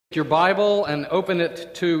Your Bible and open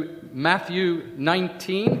it to Matthew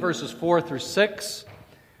 19, verses 4 through 6.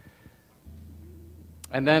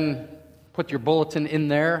 And then put your bulletin in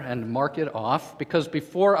there and mark it off. Because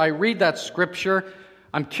before I read that scripture,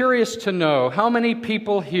 I'm curious to know how many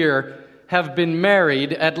people here have been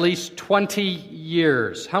married at least 20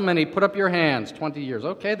 years. How many? Put up your hands. 20 years.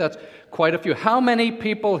 Okay, that's quite a few. How many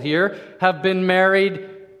people here have been married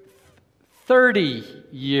 30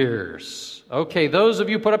 years? Okay, those of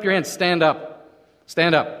you put up your hands, stand up.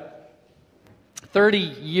 Stand up. 30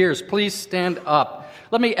 years, please stand up.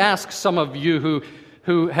 Let me ask some of you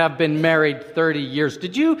who have been married 30 years.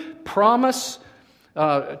 Did you promise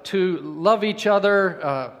to love each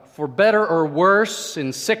other for better or worse,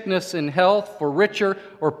 in sickness and health, for richer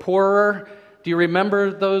or poorer? Do you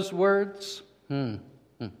remember those words? I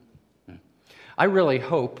really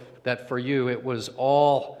hope that for you it was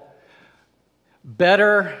all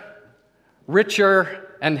better,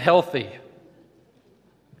 richer, and healthy.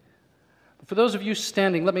 For those of you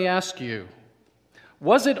standing, let me ask you,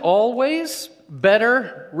 was it always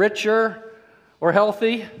better, richer, or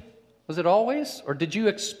healthy? Was it always? Or did you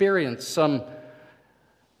experience some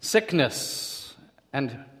sickness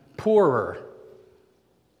and poorer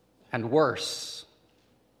and worse?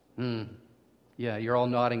 Yeah, you're all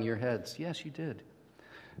nodding your heads. Yes, you did.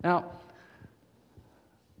 Now,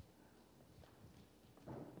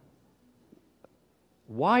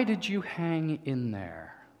 why did you hang in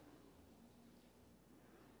there?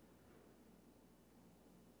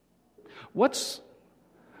 What's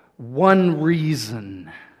one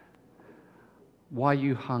reason why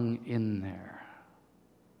you hung in there?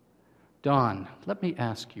 Don, let me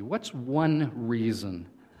ask you, what's one reason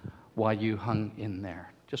why you hung in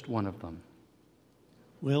there? Just one of them.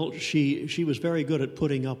 Well, she was very good at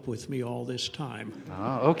putting up with me all this time.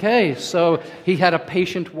 Okay, so he had a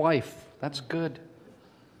patient wife. That's good.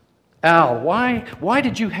 Al, why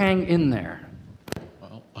did you hang in there?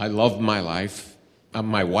 Well, I love my life,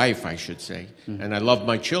 my wife, I should say, and I love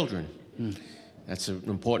my children. That's an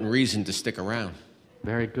important reason to stick around.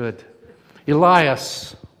 Very good.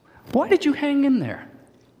 Elias, why did you hang in there?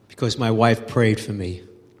 Because my wife prayed for me.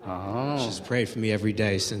 Oh. She's prayed for me every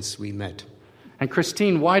day since we met. And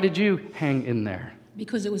Christine, why did you hang in there?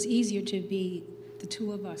 Because it was easier to be the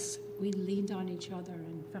two of us. We leaned on each other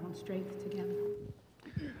and found strength together.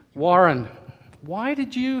 Warren, why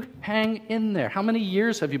did you hang in there? How many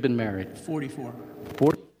years have you been married? 44.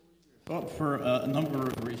 40? Well, for a number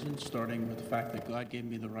of reasons, starting with the fact that God gave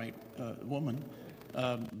me the right woman.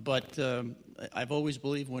 But I've always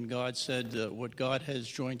believed when God said, what God has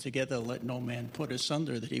joined together, let no man put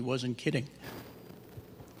asunder, that he wasn't kidding.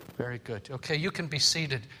 Very good. Okay, you can be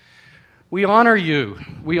seated. We honor you.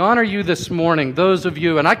 We honor you this morning, those of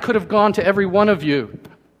you, and I could have gone to every one of you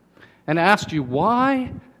and asked you,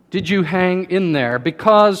 why did you hang in there?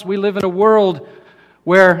 Because we live in a world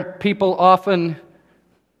where people often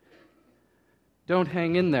don't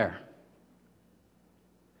hang in there.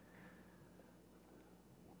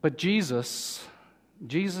 But Jesus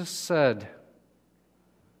said,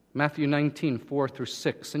 Matthew 19, 4 through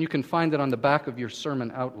 6, and you can find it on the back of your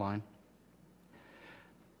sermon outline.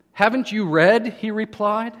 Haven't you read, he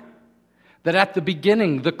replied, that at the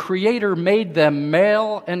beginning the Creator made them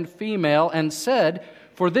male and female and said,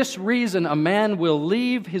 for this reason a man will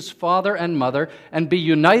leave his father and mother and be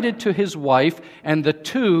united to his wife, and the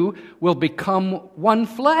two will become one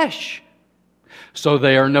flesh. So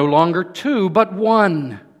they are no longer two, but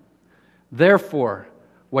one. Therefore,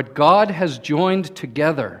 what God has joined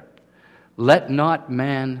together, let not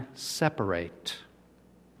man separate.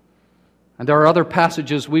 And there are other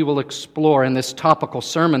passages we will explore in this topical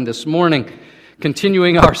sermon this morning,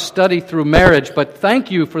 continuing our study through marriage. But thank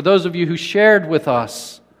you for those of you who shared with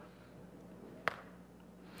us.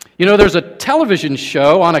 You know, there's a television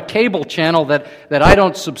show on a cable channel that I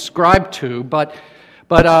don't subscribe to, but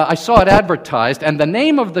I saw it advertised, and the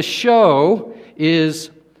name of the show is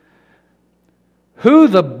Who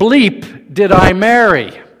the Bleep Did I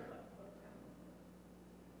Marry?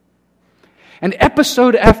 And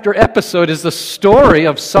episode after episode is the story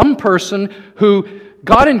of some person who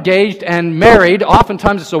got engaged and married.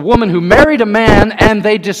 Oftentimes it's a woman who married a man, and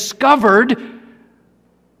they discovered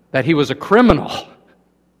that he was a criminal.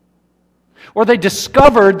 Or they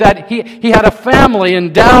discovered that he had a family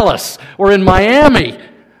in Dallas or in Miami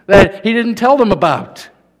that he didn't tell them about.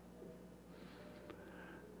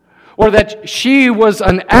 Or that she was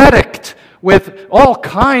an addict with all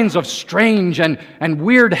kinds of strange and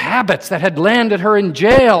weird habits that had landed her in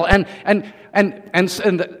jail. And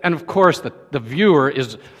of course, the viewer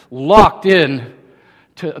is locked in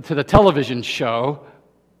to the television show.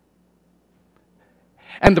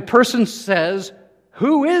 And the person says,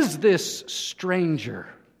 "Who is this stranger?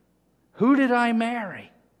 Who did I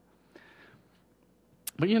marry?"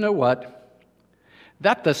 But you know what?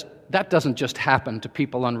 That doesn't just happen to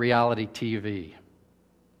people on reality TV.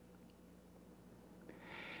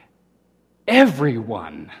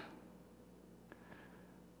 Everyone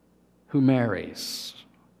who marries,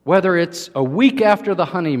 whether it's a week after the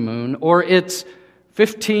honeymoon or it's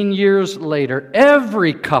 15 years later,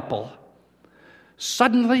 every couple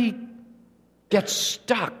suddenly gets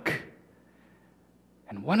stuck.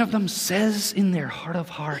 And one of them says in their heart of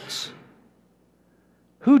hearts,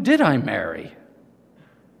 "Who did I marry?"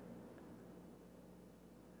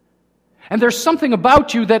 And there's something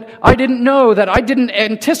about you that I didn't know, that I didn't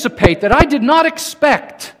anticipate, that I did not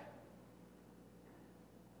expect.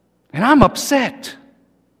 And I'm upset.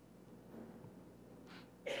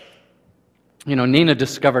 You know, Nina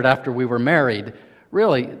discovered after we were married,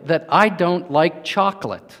 really, that I don't like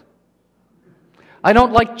chocolate. I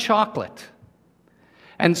don't like chocolate.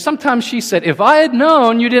 And sometimes she said, "If I had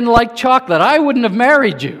known you didn't like chocolate, I wouldn't have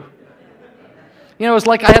married you." You know, it's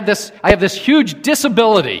like I have this huge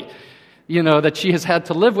disability, you know, that she has had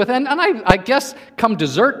to live with. And I guess come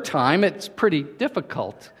dessert time, it's pretty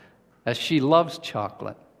difficult, as she loves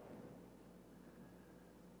chocolate.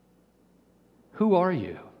 Who are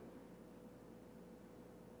you?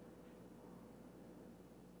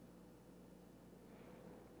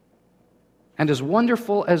 And as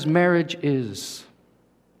wonderful as marriage is,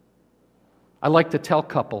 I like to tell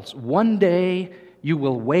couples, one day you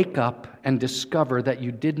will wake up and discover that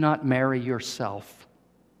you did not marry yourself.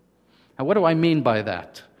 Now, what do I mean by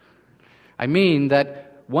that? I mean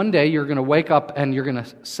that one day you're going to wake up and you're going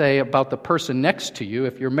to say about the person next to you,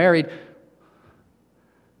 if you're married,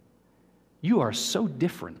 "You are so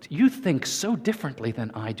different. You think so differently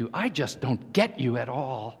than I do. I just don't get you at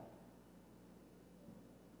all."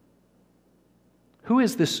 Who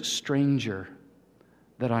is this stranger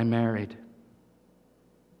that I married?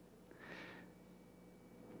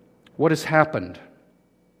 What has happened?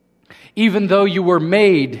 Even though you were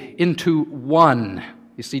made into one.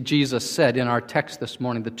 You see, Jesus said in our text this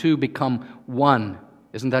morning, the two become one.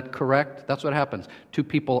 Isn't that correct? That's what happens. Two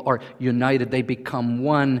people are united, they become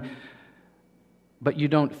one, but you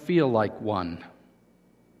don't feel like one.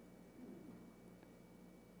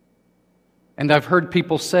 And I've heard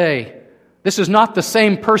people say, "This is not the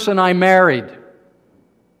same person I married.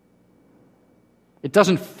 It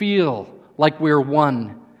doesn't feel like we're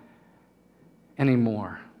one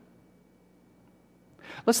anymore."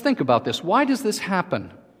 Let's think about this. Why does this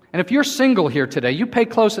happen? And if you're single here today, you pay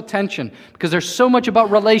close attention, because there's so much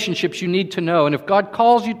about relationships you need to know. And if God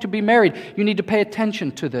calls you to be married, you need to pay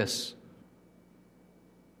attention to this.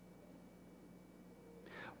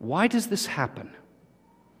 Why does this happen?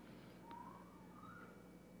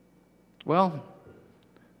 Well,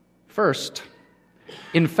 first,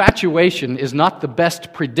 infatuation is not the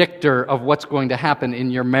best predictor of what's going to happen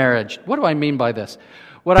in your marriage. What do I mean by this?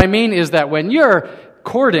 What I mean is that when you're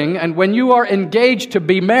courting and when you are engaged to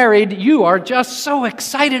be married, you are just so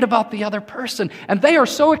excited about the other person, and they are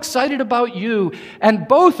so excited about you, and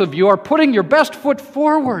both of you are putting your best foot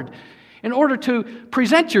forward in order to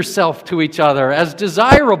present yourself to each other as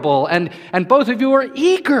desirable, and both of you are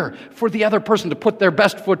eager for the other person to put their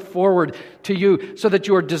best foot forward to you so that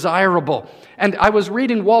you are desirable. And I was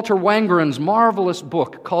reading Walter Wangeren's marvelous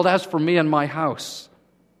book called As for Me and My House.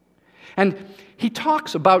 And he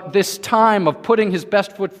talks about this time of putting his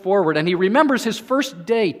best foot forward, and he remembers his first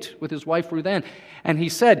date with his wife Ruth Ann. And he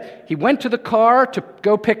said he went to the car to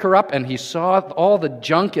go pick her up, and he saw all the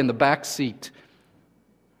junk in the back seat.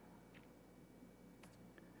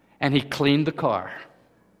 And he cleaned the car.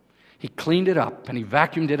 He cleaned it up, and he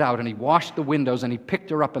vacuumed it out, and he washed the windows, and he picked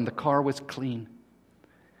her up, and the car was clean.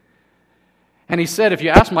 And he said, "If you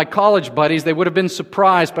asked my college buddies, they would have been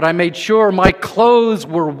surprised, but I made sure my clothes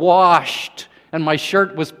were washed, and my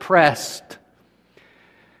shirt was pressed.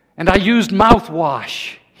 And I used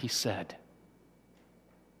mouthwash," he said.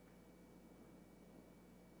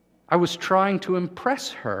 "I was trying to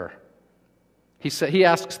impress her." He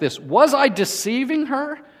asks this, "Was I deceiving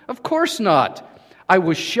her? Of course not. I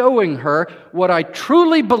was showing her what I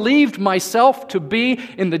truly believed myself to be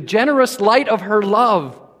in the generous light of her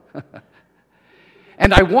love.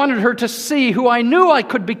 And I wanted her to see who I knew I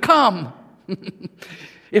could become.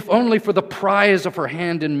 If only for the prize of her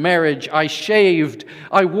hand in marriage, I shaved,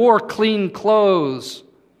 I wore clean clothes,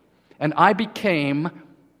 and I became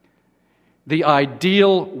the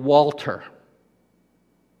ideal Walter."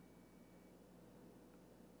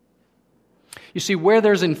 You see, where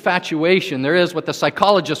there's infatuation, there is what the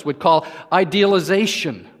psychologists would call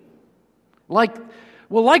idealization. Like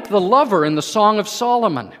Well, like the lover in the Song of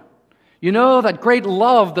Solomon. You know, that great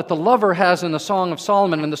love that the lover has in the Song of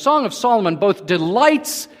Solomon. And the Song of Solomon both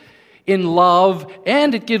delights in love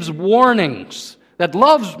and it gives warnings that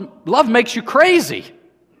love makes you crazy.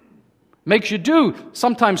 Makes you do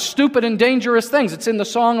sometimes stupid and dangerous things. It's in the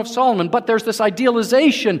Song of Solomon. But there's this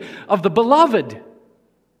idealization of the beloved.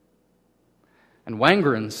 And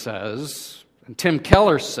Wangerin says, and Tim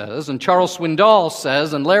Keller says, and Charles Swindoll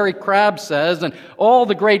says, and Larry Crabb says, and all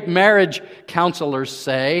the great marriage counselors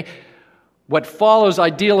say, what follows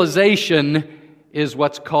idealization is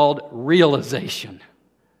what's called realization.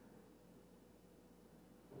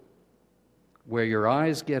 Where your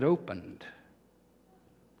eyes get opened.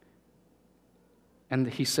 And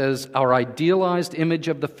he says, our idealized image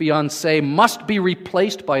of the fiancé must be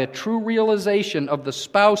replaced by a true realization of the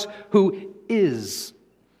spouse who is.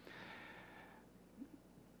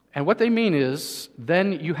 And what they mean is,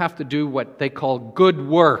 then you have to do what they call good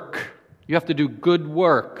work. You have to do good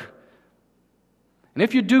work. And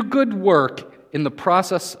if you do good work in the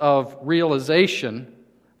process of realization,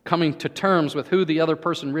 coming to terms with who the other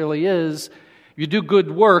person really is, you do good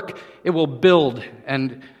work, it will build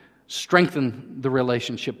and strengthen the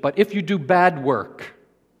relationship. But if you do bad work,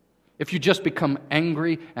 if you just become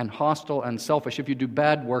angry and hostile and selfish, if you do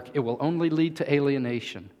bad work, it will only lead to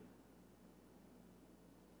alienation.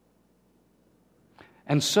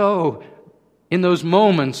 And so, in those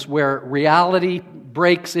moments where reality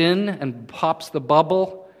breaks in and pops the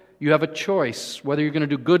bubble, you have a choice whether you're going to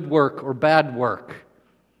do good work or bad work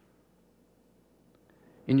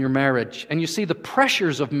in your marriage. And you see, the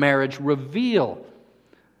pressures of marriage reveal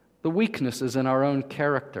the weaknesses in our own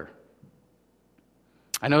character.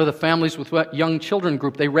 I know the Families with Young Children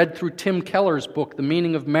group, they read through Tim Keller's book, The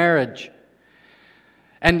Meaning of Marriage.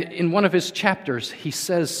 And in one of his chapters, he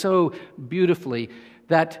says so beautifully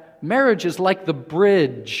that marriage is like the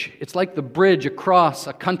bridge. It's like the bridge across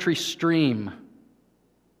a country stream.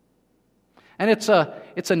 And it's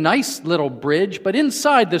a nice little bridge, but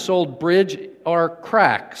inside this old bridge are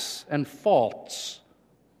cracks and faults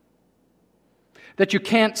that you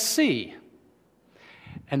can't see.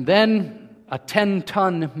 And then a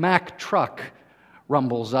 10-ton Mack truck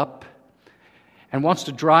rumbles up and wants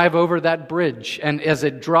to drive over that bridge. And as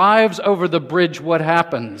it drives over the bridge, what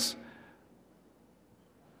happens?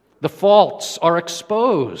 The faults are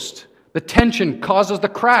exposed. The tension causes the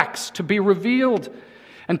cracks to be revealed.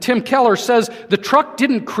 And Tim Keller says the truck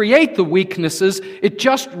didn't create the weaknesses, it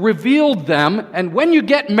just revealed them. And when you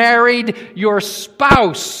get married, your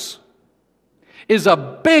spouse is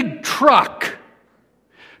a big truck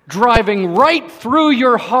driving right through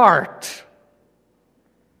your heart.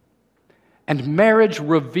 And marriage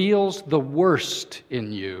reveals the worst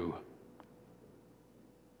in you.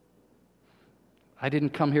 I didn't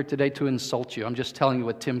come here today to insult you. I'm just telling you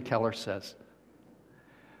what Tim Keller says.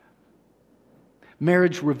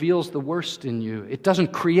 Marriage reveals the worst in you. It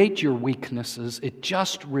doesn't create your weaknesses. It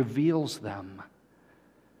just reveals them.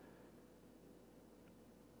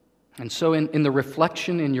 And so in the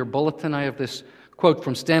reflection in your bulletin, I have this quote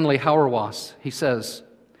from Stanley Hauerwas. He says,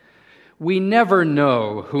 "We never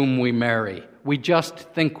know whom we marry. We just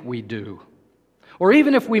think we do. Or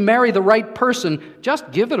even if we marry the right person,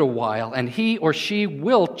 just give it a while and he or she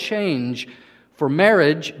will change. For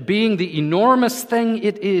marriage, being the enormous thing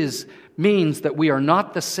it is, means that we are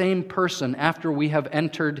not the same person after we have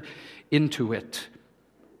entered into it.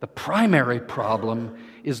 The primary problem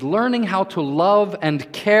is learning how to love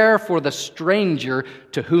and care for the stranger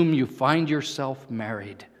to whom you find yourself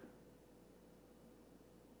married."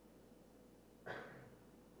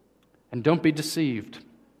 And don't be deceived.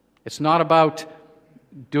 It's not about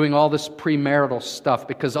doing all this premarital stuff,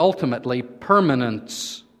 because ultimately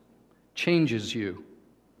permanence changes you.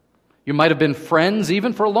 You might have been friends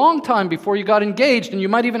even for a long time before you got engaged, and you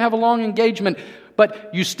might even have a long engagement,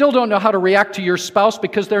 but you still don't know how to react to your spouse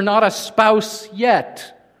because they're not a spouse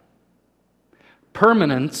yet.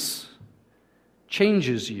 Permanence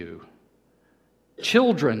changes you.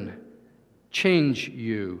 Children change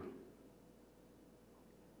you.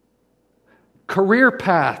 Career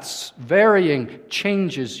paths varying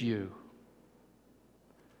changes you.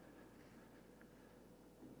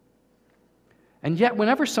 And yet,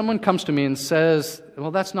 whenever someone comes to me and says, well,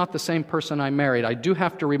 that's not the same person I married, I do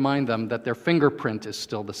have to remind them that their fingerprint is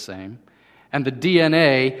still the same, and the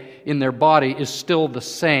DNA in their body is still the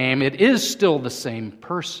same. It is still the same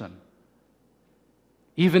person,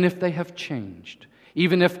 even if they have changed,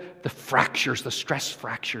 even if the fractures, the stress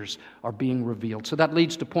fractures, are being revealed. So that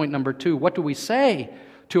leads to point number 2. What do we say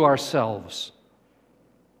to ourselves?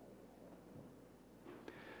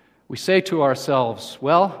 we say to ourselves,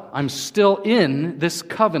 well, I'm still in this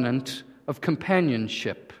covenant of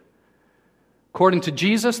companionship. According to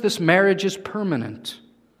Jesus, this marriage is permanent.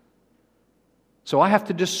 So I have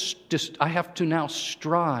to I have to now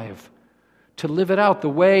strive to live it out the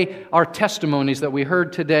way our testimonies that we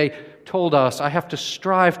heard today told us. I have to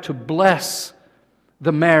strive to bless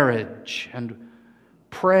the marriage and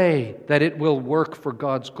pray that it will work for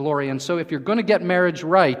God's glory. And so if you're going to get marriage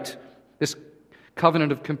right, this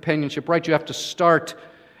covenant of companionship right, you have to start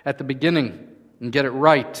at the beginning and get it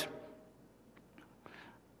right.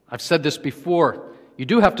 I've said this before. You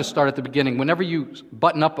do have to start at the beginning. Whenever you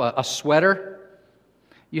button up a sweater,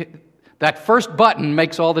 that first button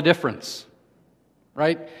makes all the difference,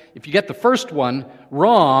 right? If you get the first one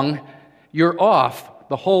wrong, you're off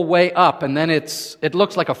the whole way up, and then it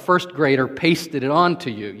looks like a first grader pasted it onto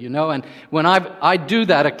you, you know. And when I do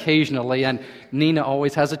that occasionally, and Nina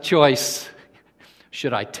always has a choice: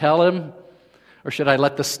 should I tell him, or should I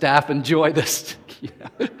let the staff enjoy this?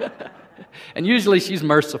 And usually she's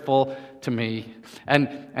merciful to me,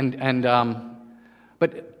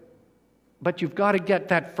 but you've got to get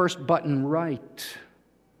that first button right.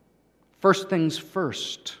 First things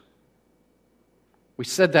first. We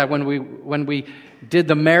said that when we did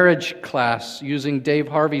the marriage class using Dave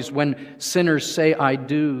Harvey's "When Sinners Say I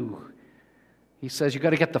Do." He says you've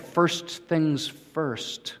got to get the first things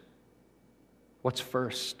first. What's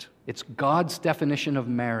first? It's God's definition of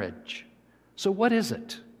marriage. So what is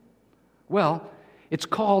it? Well, it's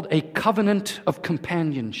called a covenant of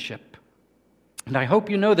companionship. And I hope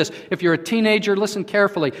you know this. If you're a teenager, listen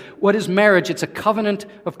carefully. What is marriage? It's a covenant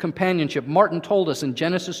of companionship. Martin told us in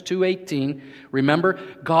Genesis 2:18, remember,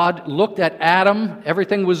 God looked at Adam,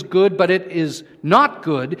 everything was good, but it is not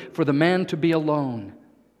good for the man to be alone.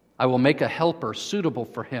 I will make a helper suitable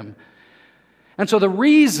for him. And so the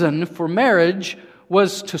reason for marriage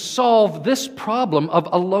was to solve this problem of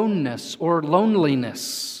aloneness or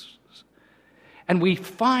loneliness. And we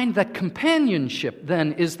find that companionship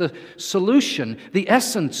then is the solution, the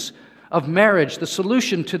essence of marriage, the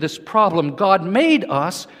solution to this problem. God made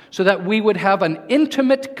us so that we would have an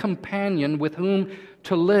intimate companion with whom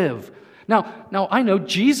to live. Now I know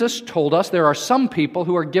Jesus told us there are some people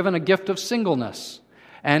who are given a gift of singleness,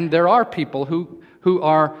 and there are people who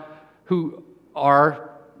are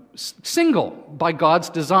single by God's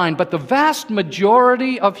design, but the vast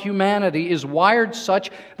majority of humanity is wired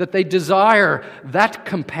such that they desire that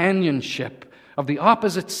companionship of the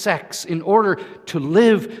opposite sex in order to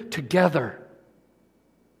live together.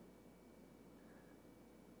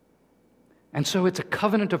 And so it's a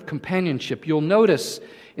covenant of companionship. You'll notice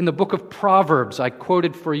in the book of Proverbs, I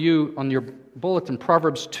quoted for you on your bulletin,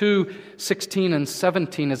 Proverbs 2:16 and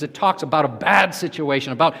 17, as it talks about a bad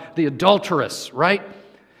situation, about the adulteress, right?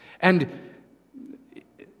 And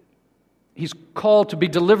he's called to be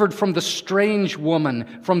delivered from the strange woman,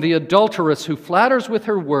 from the adulteress who flatters with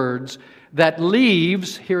her words, that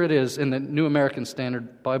leaves, here it is in the New American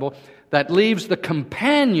Standard Bible, that leaves the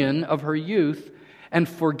companion of her youth and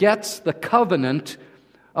forgets the covenant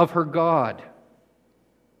of her God.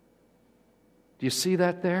 Do you see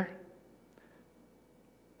that there?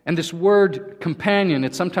 And this word companion,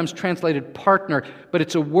 it's sometimes translated partner, but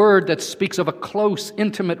it's a word that speaks of a close,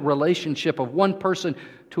 intimate relationship of one person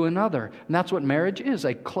to another. And that's what marriage is,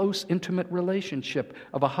 a close, intimate relationship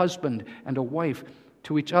of a husband and a wife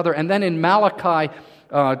to each other. And then in Malachi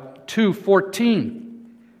 2:14,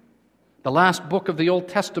 the last book of the Old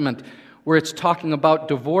Testament, where it's talking about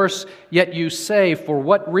divorce, yet you say, for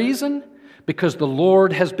what reason? Because the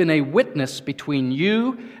Lord has been a witness between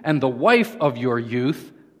you and the wife of your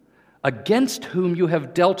youth, against whom you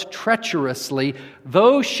have dealt treacherously,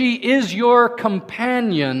 though she is your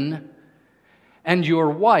companion and your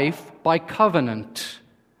wife by covenant.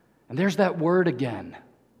 And there's that word again.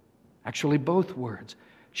 Actually, both words.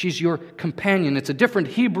 She's your companion. It's a different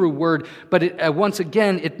Hebrew word, but once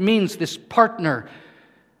again, it means this partner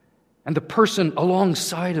and the person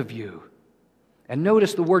alongside of you. And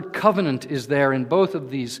notice the word covenant is there in both of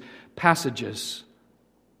these passages.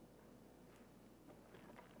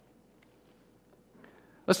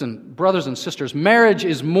 Listen, brothers and sisters, marriage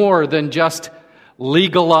is more than just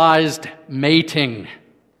legalized mating.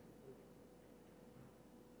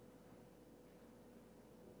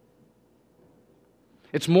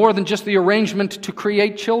 It's more than just the arrangement to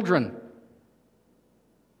create children.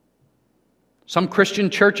 Some Christian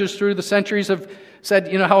churches through the centuries have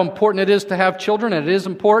said, how important it is to have children, and it is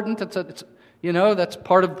important. That's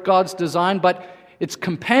part of God's design, but it's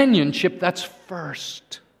companionship that's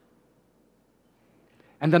first.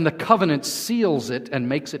 And then the covenant seals it and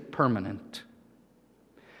makes it permanent.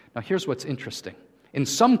 Now here's what's interesting. In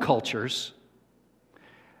some cultures,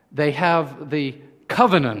 they have the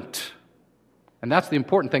covenant. And that's the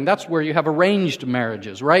important thing. That's where you have arranged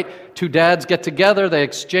marriages, right? Two dads get together, they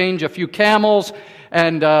exchange a few camels,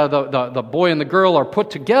 and the boy and the girl are put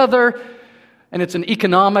together, and it's an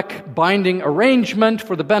economic binding arrangement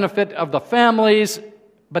for the benefit of the families,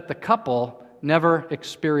 but the couple never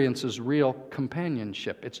experiences real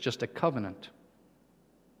companionship. It's just a covenant.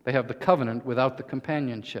 They have the covenant without the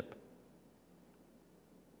companionship.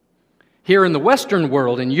 Here in the Western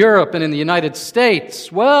world, in Europe and in the United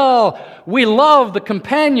States, well, we love the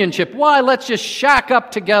companionship. Why? Let's just shack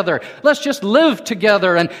up together. Let's just live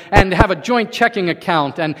together and have a joint checking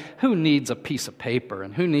account. And who needs a piece of paper?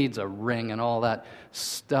 And who needs a ring and all that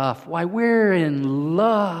stuff? Why, we're in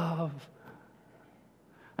love.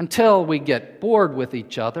 Until we get bored with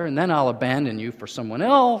each other, and then I'll abandon you for someone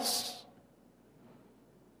else.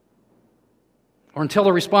 Or until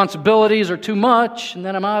the responsibilities are too much, and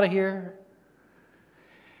then I'm out of here.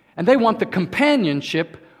 And they want the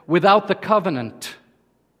companionship without the covenant.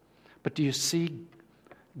 But do you see,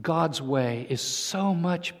 God's way is so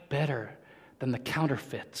much better than the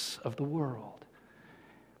counterfeits of the world.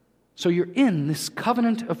 So you're in this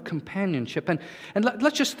covenant of companionship. And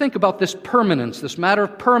let's just think about this permanence, this matter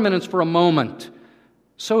of permanence for a moment.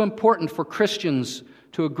 So important for Christians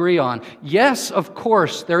to agree on. Yes, of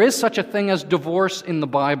course, there is such a thing as divorce in the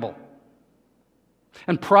Bible.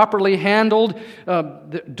 And properly handled,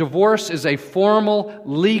 divorce is a formal,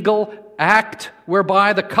 legal act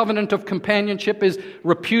whereby the covenant of companionship is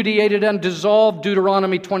repudiated and dissolved.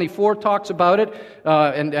 Deuteronomy 24 talks about it.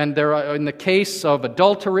 And there are, in the case of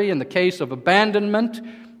adultery, in the case of abandonment,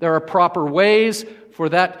 there are proper ways for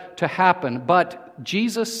that to happen. But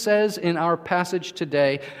Jesus says in our passage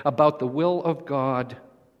today about the will of God,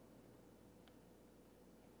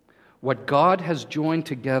 what God has joined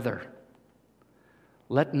together,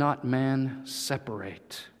 let not man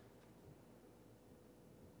separate.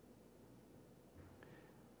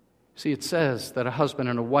 See, it says that a husband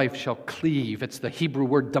and a wife shall cleave. It's the Hebrew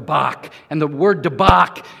word dabak. And the word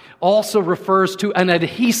dabak also refers to an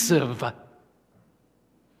adhesive.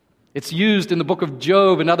 It's used in the book of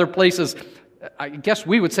Job and other places. I guess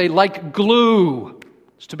we would say like glue.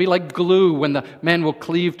 It's to be like glue when the man will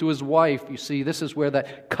cleave to his wife. You see, this is where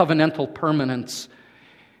that covenantal permanence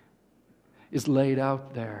is laid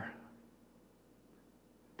out there.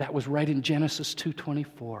 That was right in Genesis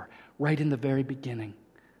 2:24, right in the very beginning.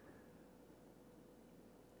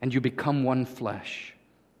 And you become one flesh.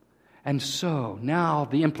 And so, now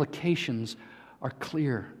the implications are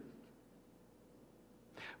clear.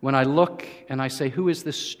 When I look and I say, who is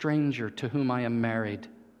this stranger to whom I am married?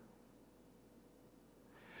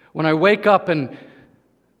 When I wake up and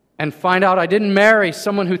find out I didn't marry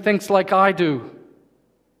someone who thinks like I do,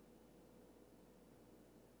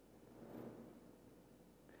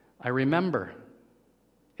 I remember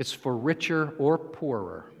it's for richer or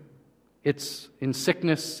poorer. It's in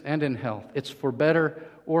sickness and in health. It's for better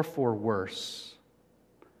or for worse.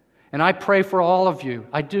 And I pray for all of you.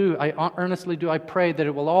 I earnestly do. I pray that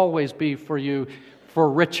it will always be for you for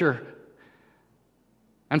richer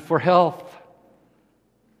and for health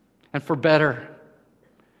and for better.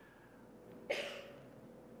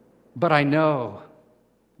 But I know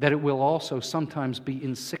that it will also sometimes be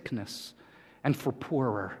in sickness and for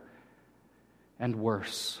poorer and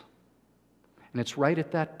worse. And it's right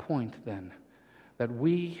at that point, then, that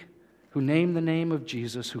we who name the name of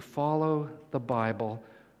Jesus, who follow the Bible,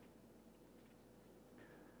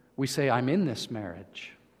 we say, I'm in this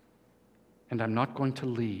marriage, and I'm not going to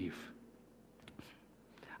leave.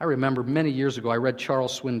 I remember many years ago, I read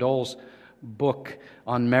Charles Swindoll's book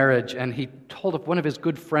on marriage, and he told of one of his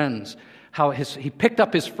good friends how he picked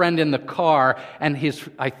up his friend in the car, and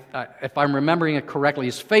if I'm remembering it correctly,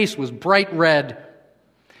 his face was bright red.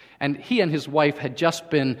 And he and his wife had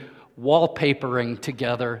just been wallpapering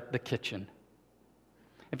together the kitchen.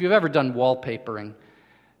 If you've ever done wallpapering,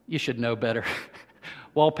 you should know better.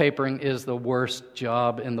 Wallpapering is the worst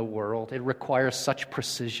job in the world. It requires such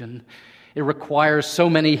precision. It requires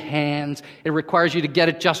so many hands. It requires you to get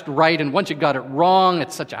it just right. And once you got it wrong,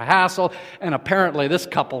 it's such a hassle. And apparently this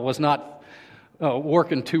couple was not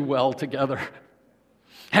working too well together.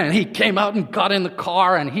 And he came out and got in the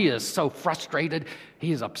car, and he is so frustrated.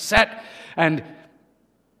 He is upset, and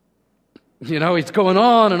he's going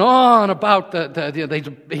on and on about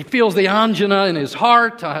he feels the angina in his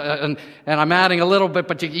heart, and I'm adding a little bit,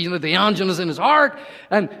 but the angina's in his heart,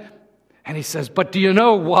 and he says, but do you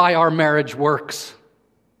know why our marriage works?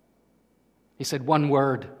 He said one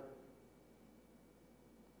word: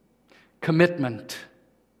 commitment.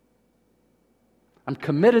 I'm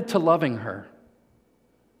committed to loving her.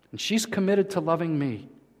 And she's committed to loving me.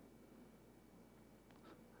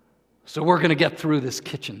 So we're going to get through this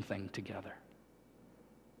kitchen thing together.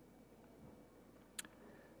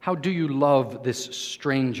 How do you love this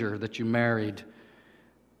stranger that you married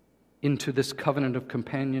into this covenant of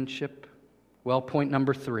companionship? Well, point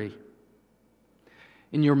number 3.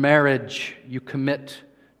 In your marriage, you commit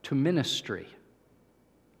to ministry.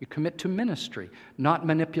 You commit to ministry, not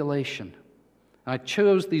manipulation. I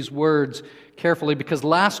chose these words carefully because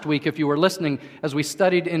last week, if you were listening, as we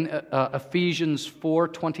studied in Ephesians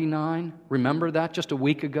 4:29, remember that just a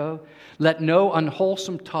week ago? Let no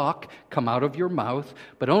unwholesome talk come out of your mouth,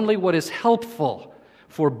 but only what is helpful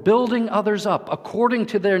for building others up according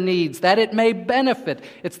to their needs, that it may benefit.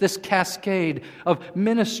 It's this cascade of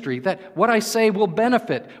ministry, that what I say will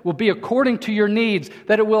benefit, will be according to your needs,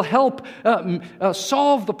 that it will help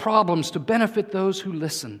solve the problems to benefit those who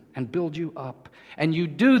listen and build you up. And you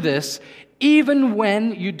do this even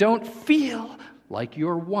when you don't feel like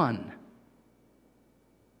you're one.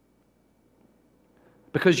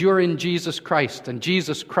 Because you're in Jesus Christ, and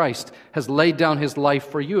Jesus Christ has laid down His life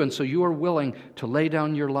for you, and so you are willing to lay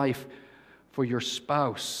down your life for your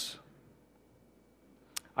spouse.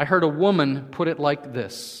 I heard a woman put it like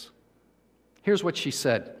this. Here's what she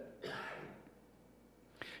said.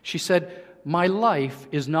 She said, "My life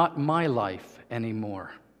is not my life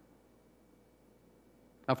anymore."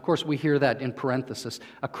 Now, of course, we hear that in parenthesis.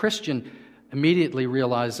 A Christian immediately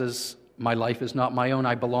realizes, my life is not my own,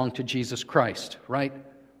 I belong to Jesus Christ, right?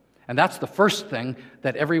 And that's the first thing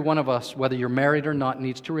that every one of us, whether you're married or not,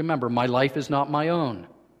 needs to remember. My life is not my own.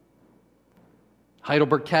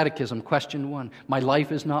 Heidelberg Catechism, question 1. My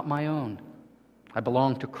life is not my own. I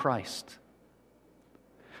belong to Christ.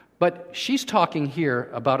 But she's talking here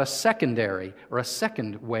about a secondary or a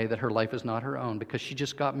second way that her life is not her own, because she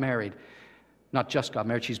just got married. Not just got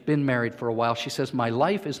married, she's been married for a while. She says, my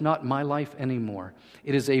life is not my life anymore.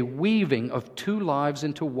 It is a weaving of 2 lives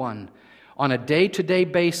into one. On a day-to-day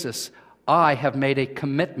basis, I have made a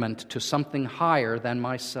commitment to something higher than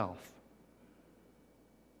myself.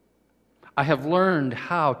 I have learned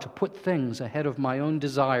how to put things ahead of my own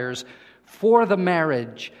desires for the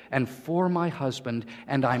marriage and for my husband,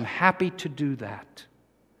 and I'm happy to do that.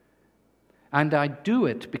 And I do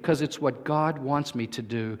it because it's what God wants me to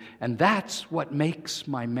do, and that's what makes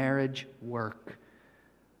my marriage work.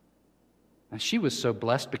 And she was so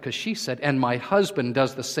blessed because she said, and my husband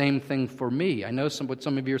does the same thing for me. I know what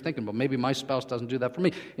some of you are thinking, well, maybe my spouse doesn't do that for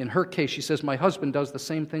me. In her case, she says, my husband does the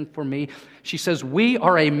same thing for me. She says, we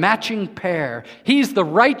are a matching pair. He's the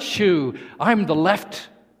right shoe, I'm the left.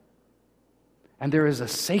 And there is a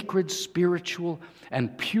sacred, spiritual,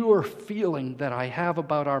 and pure feeling that I have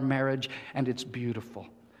about our marriage, and it's beautiful.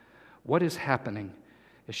 What is happening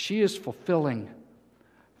is she is fulfilling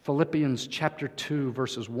Philippians chapter 2,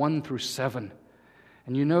 verses 1 through 7.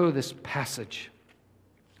 And you know this passage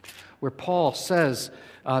where Paul says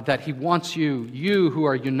that he wants you who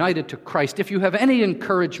are united to Christ, if you have any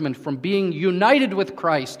encouragement from being united with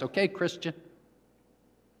Christ, okay, Christian?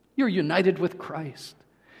 You're united with Christ.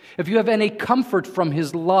 If you have any comfort from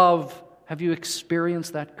His love, have you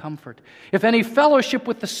experienced that comfort? If any fellowship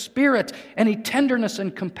with the Spirit, any tenderness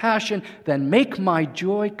and compassion, then make my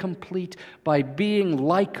joy complete by being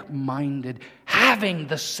like-minded, having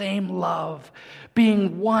the same love,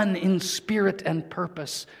 being one in spirit and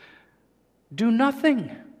purpose. Do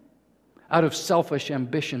nothing out of selfish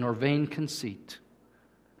ambition or vain conceit,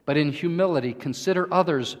 but in humility consider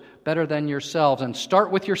others better than yourselves. And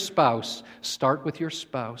start with your spouse. Start with your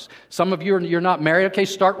spouse. Some of you, you're not married. Okay,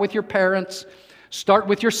 start with your parents. Start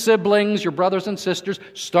with your siblings, your brothers and sisters.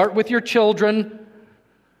 Start with your children.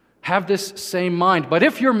 Have this same mind. But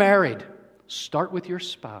if you're married, start with your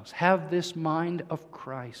spouse. Have this mind of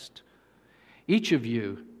Christ. Each of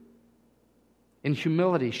you, in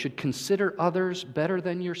humility, should consider others better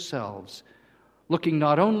than yourselves, looking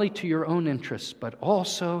not only to your own interests, but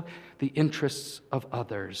also the interests of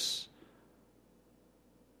others.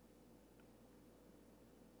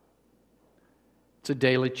 It's a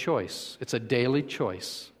daily choice. It's a daily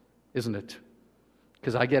choice, isn't it?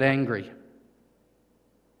 Because I get angry.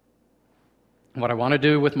 And what I want to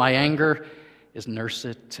do with my anger is nurse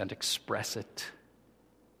it and express it.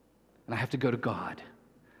 And I have to go to God.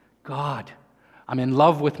 God, I'm in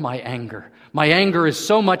love with my anger. My anger is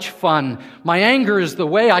so much fun. My anger is the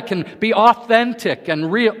way I can be authentic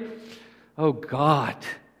and real. Oh God,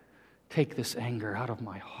 take this anger out of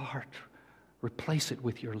my heart. Replace it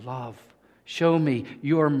with your love. Show me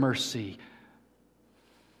your mercy.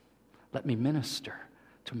 Let me minister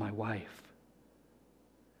to my wife.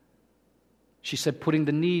 She said, putting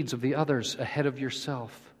the needs of the others ahead of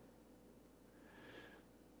yourself.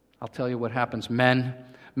 I'll tell you what happens.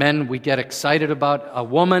 Men, we get excited about a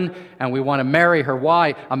woman and we want to marry her.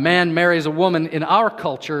 Why? A man marries a woman in our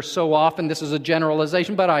culture so often. This is a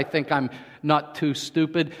generalization, but I think I'm not too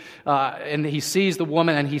stupid. And he sees the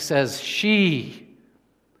woman and he says, she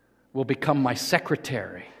will become my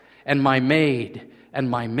secretary and my maid and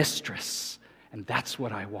my mistress. And that's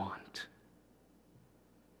what I want.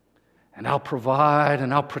 And I'll provide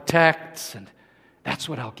and I'll protect, and that's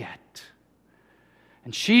what I'll get.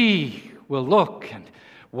 And she will look, and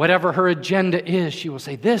whatever her agenda is, she will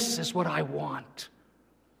say, this is what I want.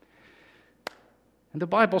 And the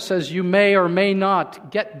Bible says you may or may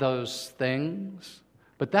not get those things,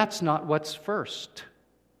 but that's not what's first.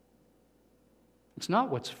 It's not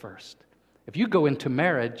what's first. If you go into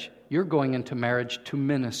marriage, you're going into marriage to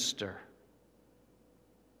minister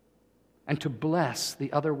and to bless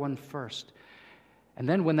the other one first. And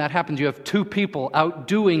then when that happens, you have two people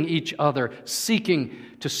outdoing each other, seeking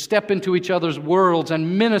to step into each other's worlds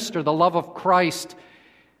and minister the love of Christ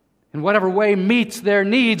in whatever way meets their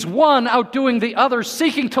needs, one outdoing the other,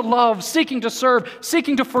 seeking to love, seeking to serve,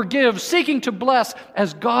 seeking to forgive, seeking to bless,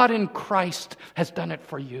 as God in Christ has done it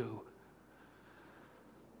for you.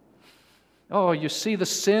 Oh, you see the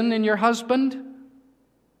sin in your husband?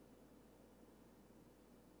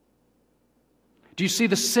 Do you see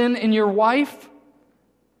the sin in your wife?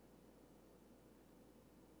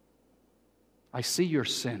 I see your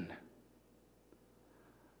sin.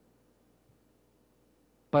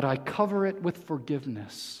 But I cover it with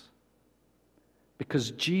forgiveness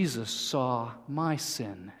because Jesus saw my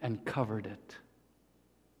sin and covered it.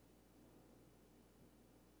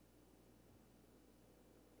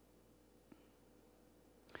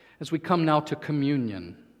 As we come now to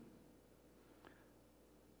communion,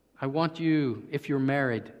 I want you, if you're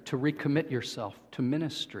married, to recommit yourself to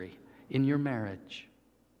ministry in your marriage.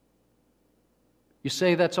 You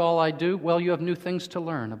say, that's all I do? Well, you have new things to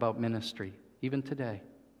learn about ministry, even today.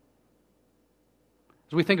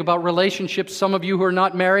 As we think about relationships, some of you who are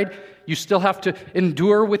not married, you still have to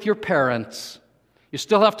endure with your parents. You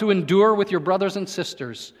still have to endure with your brothers and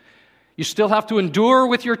sisters. You still have to endure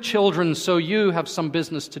with your children, so you have some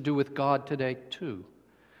business to do with God today, too.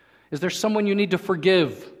 Is there someone you need to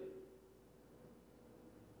forgive?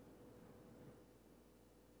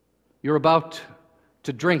 You're about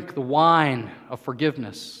to drink the wine of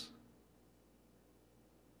forgiveness.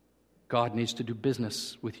 God needs to do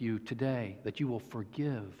business with you today, that you will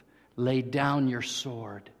forgive, lay down your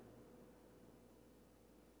sword,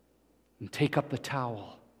 and take up the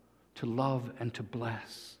towel to love and to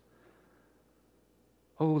bless.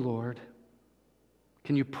 Oh Lord,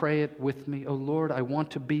 can you pray it with me? Oh Lord, I want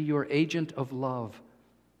to be your agent of love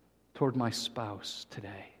toward my spouse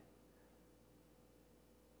today.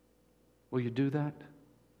 Will you do that?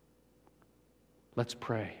 Let's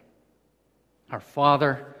pray. Our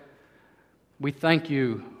Father, we thank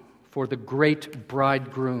you for the great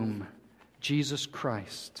bridegroom, Jesus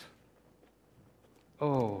Christ.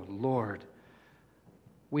 Oh, Lord,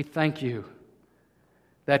 we thank you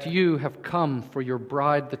that you have come for your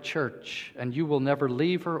bride, the church, and you will never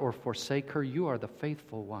leave her or forsake her. You are the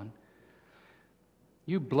faithful one.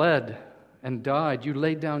 You bled and died. You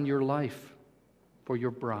laid down your life for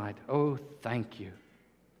your bride. Oh, thank you.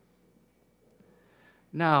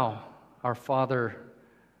 Now, our Father,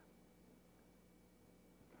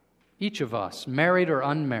 each of us, married or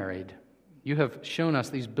unmarried, you have shown us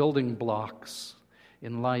these building blocks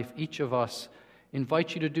in life. Each of us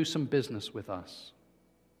invite you to do some business with us.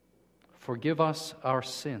 Forgive us our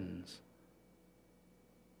sins,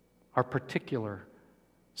 our particular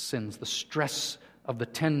sins. The stress of the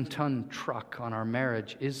 10-ton truck on our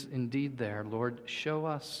marriage is indeed there. Lord, show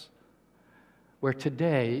us where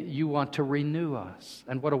today you want to renew us.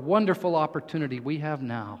 And what a wonderful opportunity we have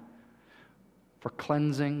now for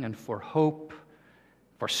cleansing and for hope,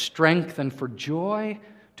 for strength and for joy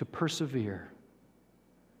to persevere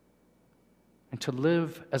and to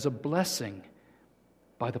live as a blessing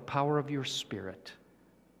by the power of your Spirit.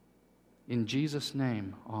 In Jesus'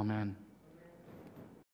 name, amen.